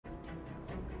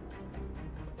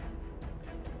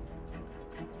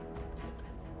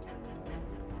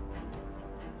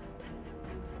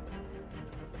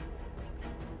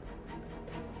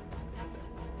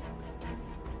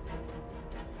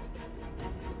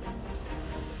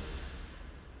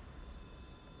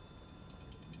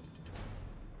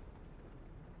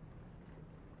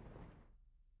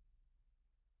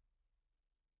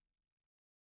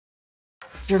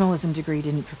Journalism degree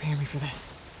didn't prepare me for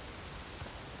this.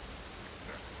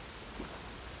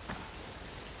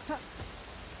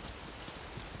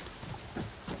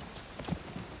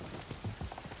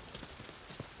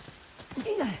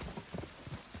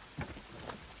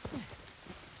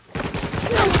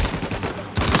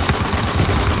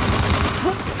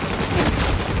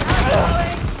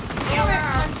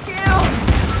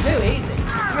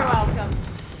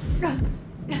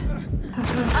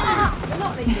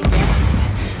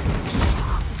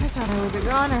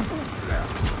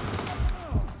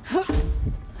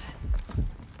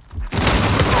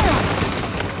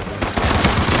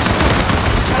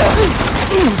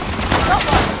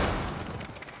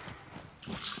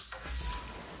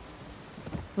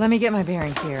 Let me get my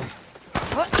bearings here.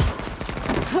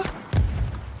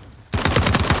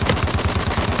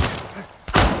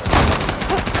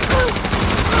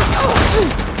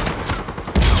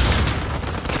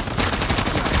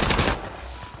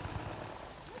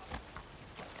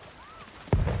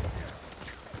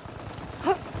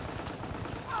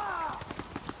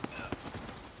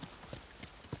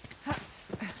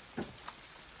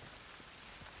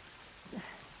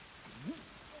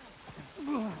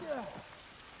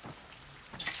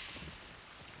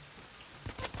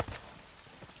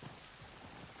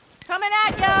 Coming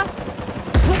at ya!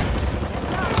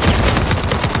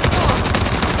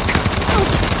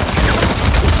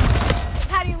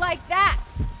 How do you like that?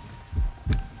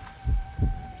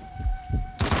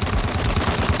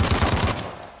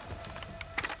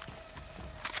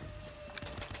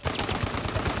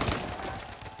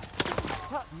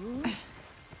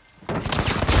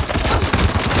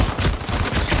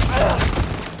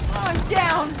 I'm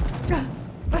down!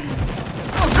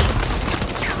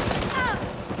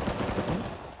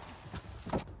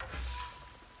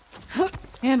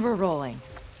 And we're rolling.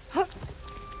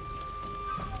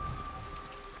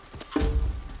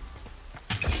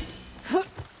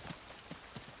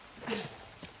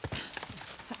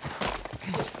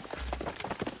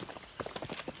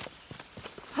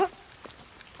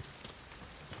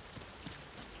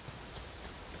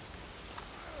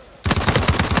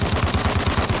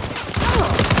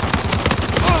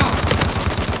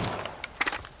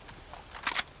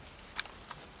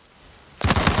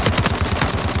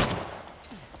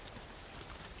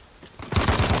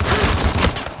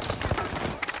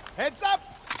 Heads up!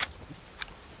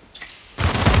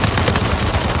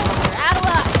 You're out of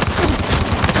luck!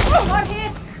 More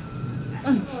hits!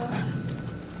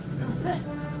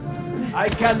 I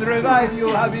can revive you,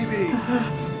 Habibi.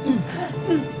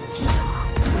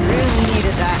 Really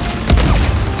needed that.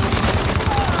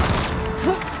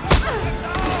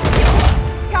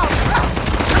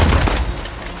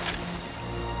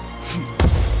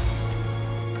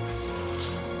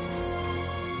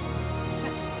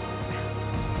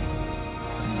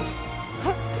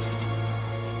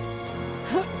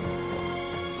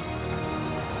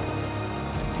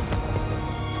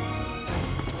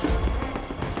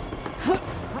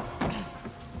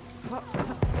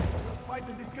 Fight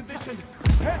in this condition.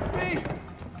 Help me!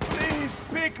 Please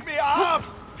pick me up!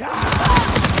 Down!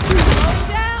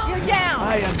 You're down!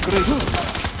 I am grateful.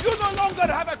 You no longer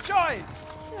have a choice!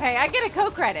 Hey, I get a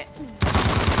co-credit.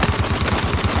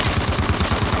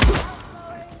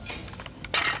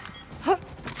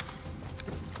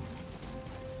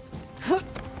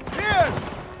 Here!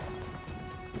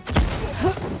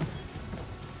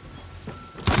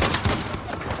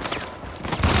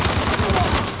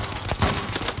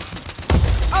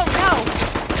 Oh no!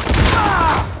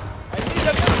 I need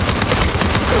a...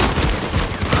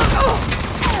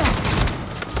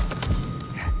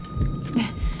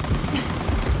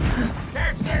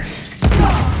 Catch this!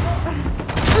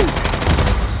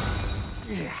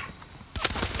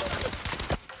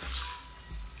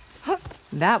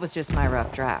 That was just my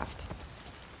rough draft.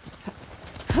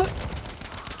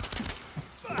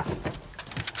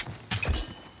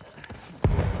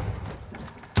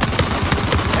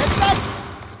 Heads up!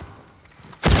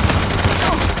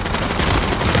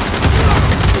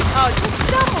 Oh, just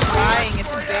stop crying.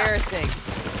 It's embarrassing.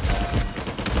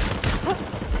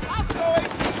 I'm going!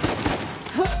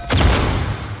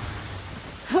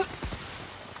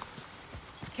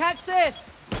 Catch this!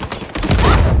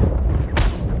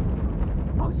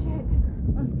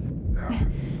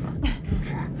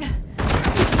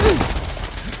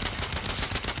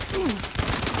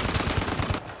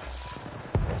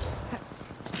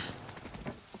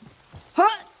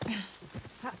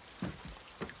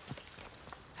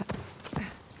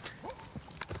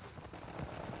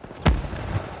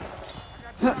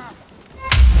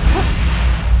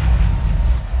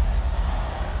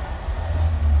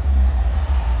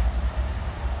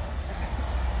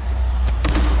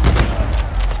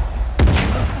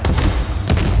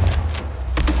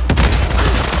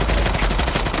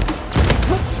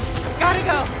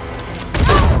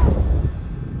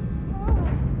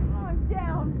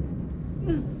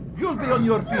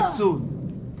 soon.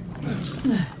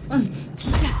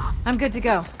 I'm good to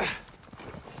go.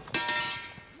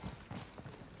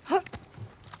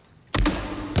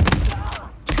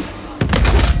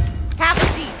 Have a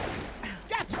seat.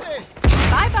 Catch this!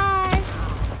 Bye-bye.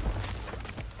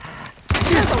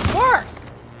 You're the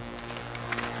worst.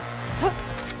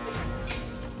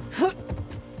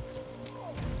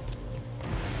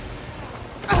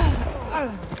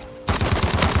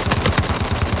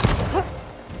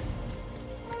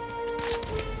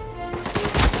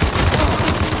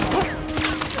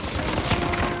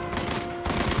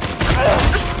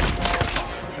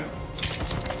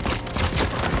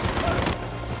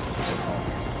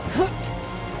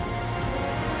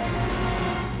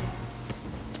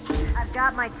 I've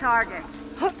got my target.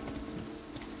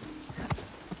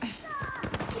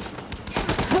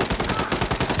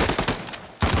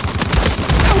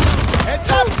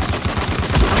 Heads up!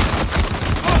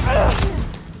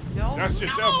 No, Dust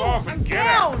yourself off and get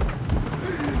down. out.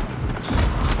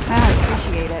 I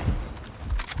appreciate it.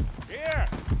 Here!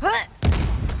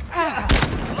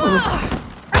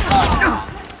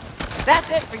 That's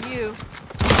it for you.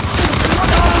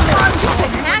 You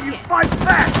can Fight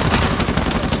back!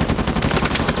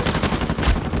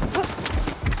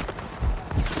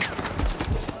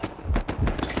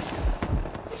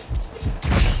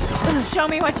 Show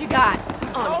me what you got.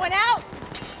 Going out.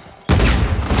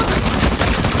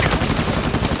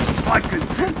 I can do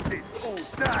this all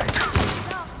day.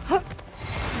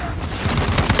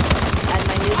 At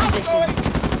my new position.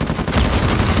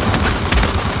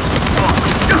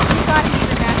 You gotta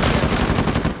use a match.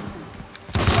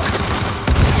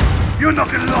 You're not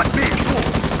gonna like me at all.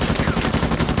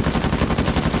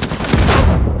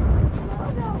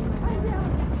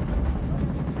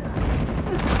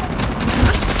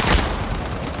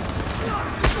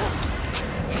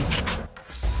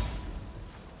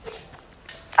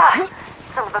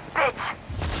 Son of a bitch.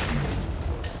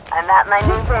 I'm at my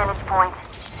new vantage point.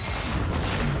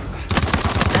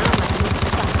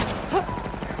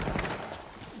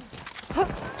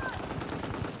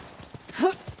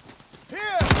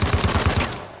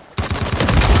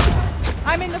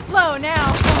 I'm in the flow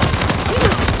now.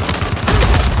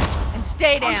 And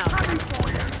stay down.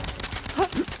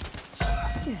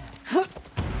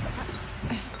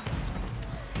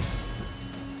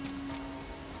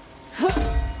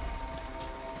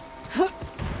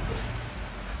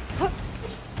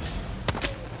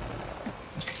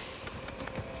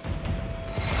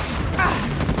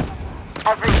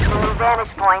 I've reached a new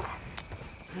vantage point.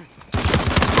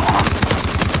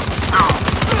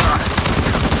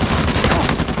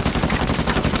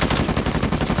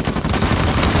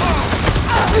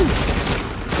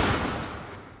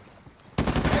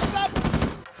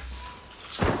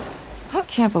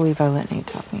 Can't believe I let Nate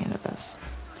talk me into this.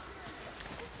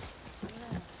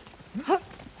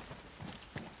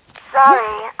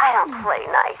 Sorry, I don't play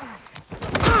nice.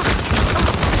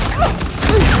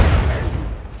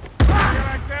 You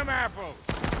like them apples?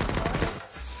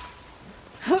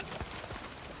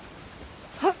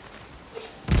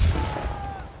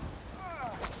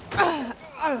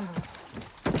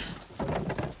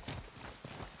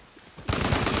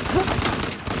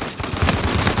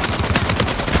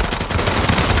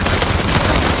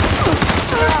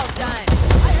 We're all done.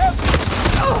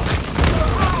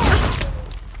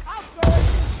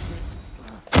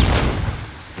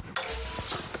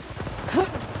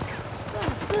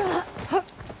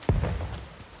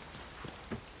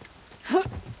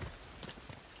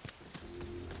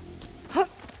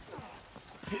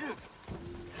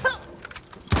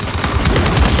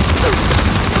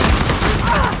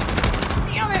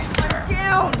 Damn it, I'm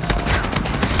down.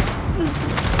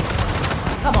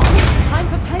 Come on, time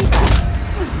for payback.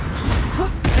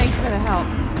 Thanks for the help.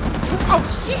 Oh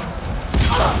shit.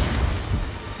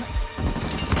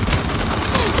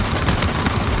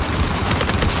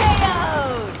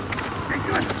 KO'd. Think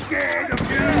I'm scared of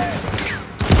you?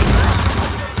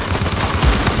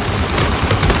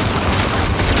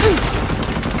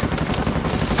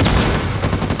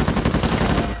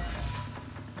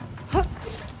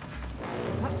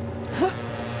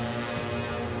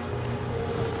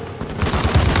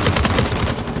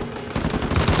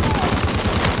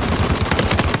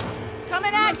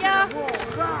 Coming at ya. Oh,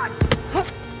 God!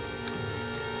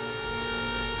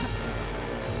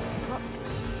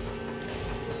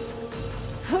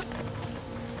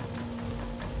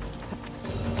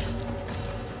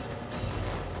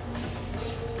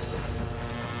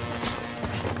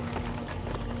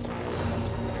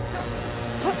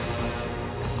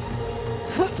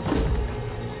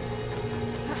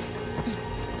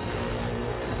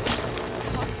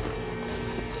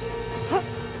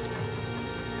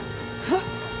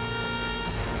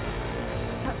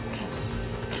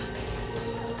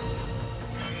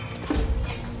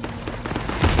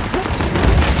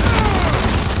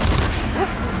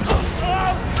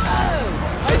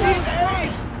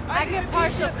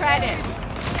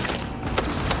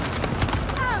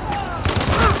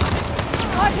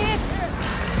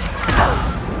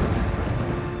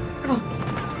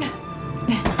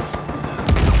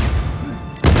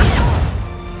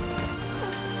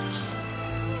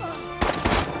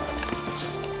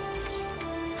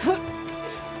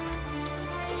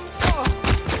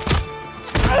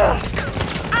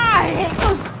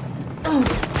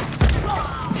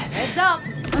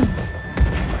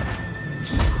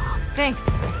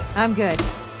 I'm good.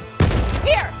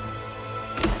 Here!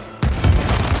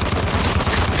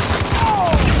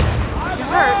 You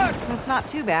hurt. That's not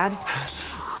too bad.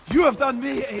 You have done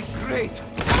me a great.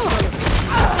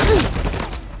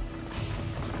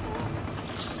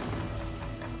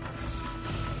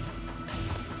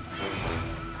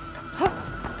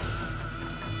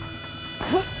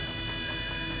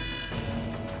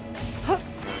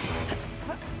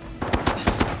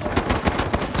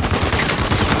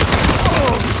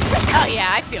 Oh yeah,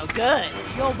 I feel good.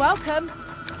 You're welcome.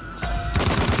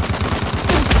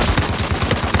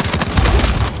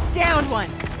 Down one.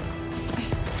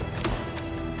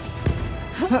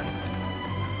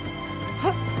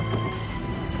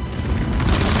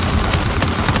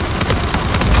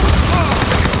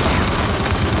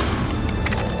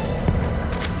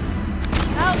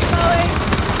 Out, Chloe.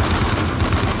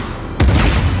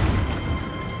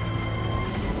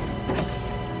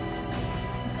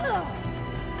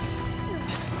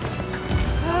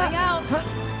 Going out.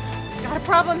 Got a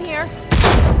problem here.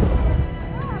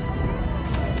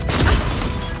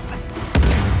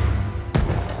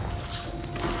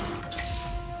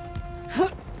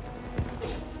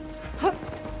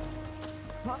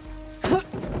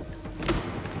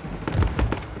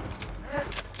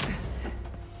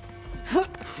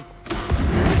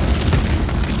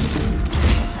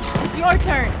 Your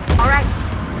turn. All right.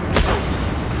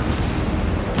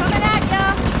 Coming at ya.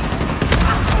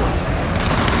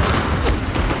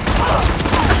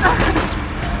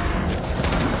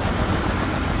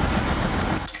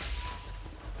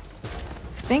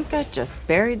 Think I just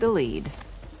buried the lead.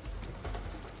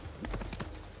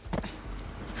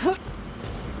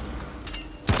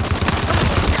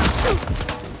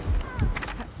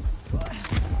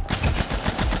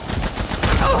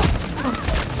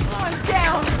 One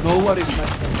down. No worries, my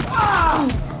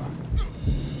friend.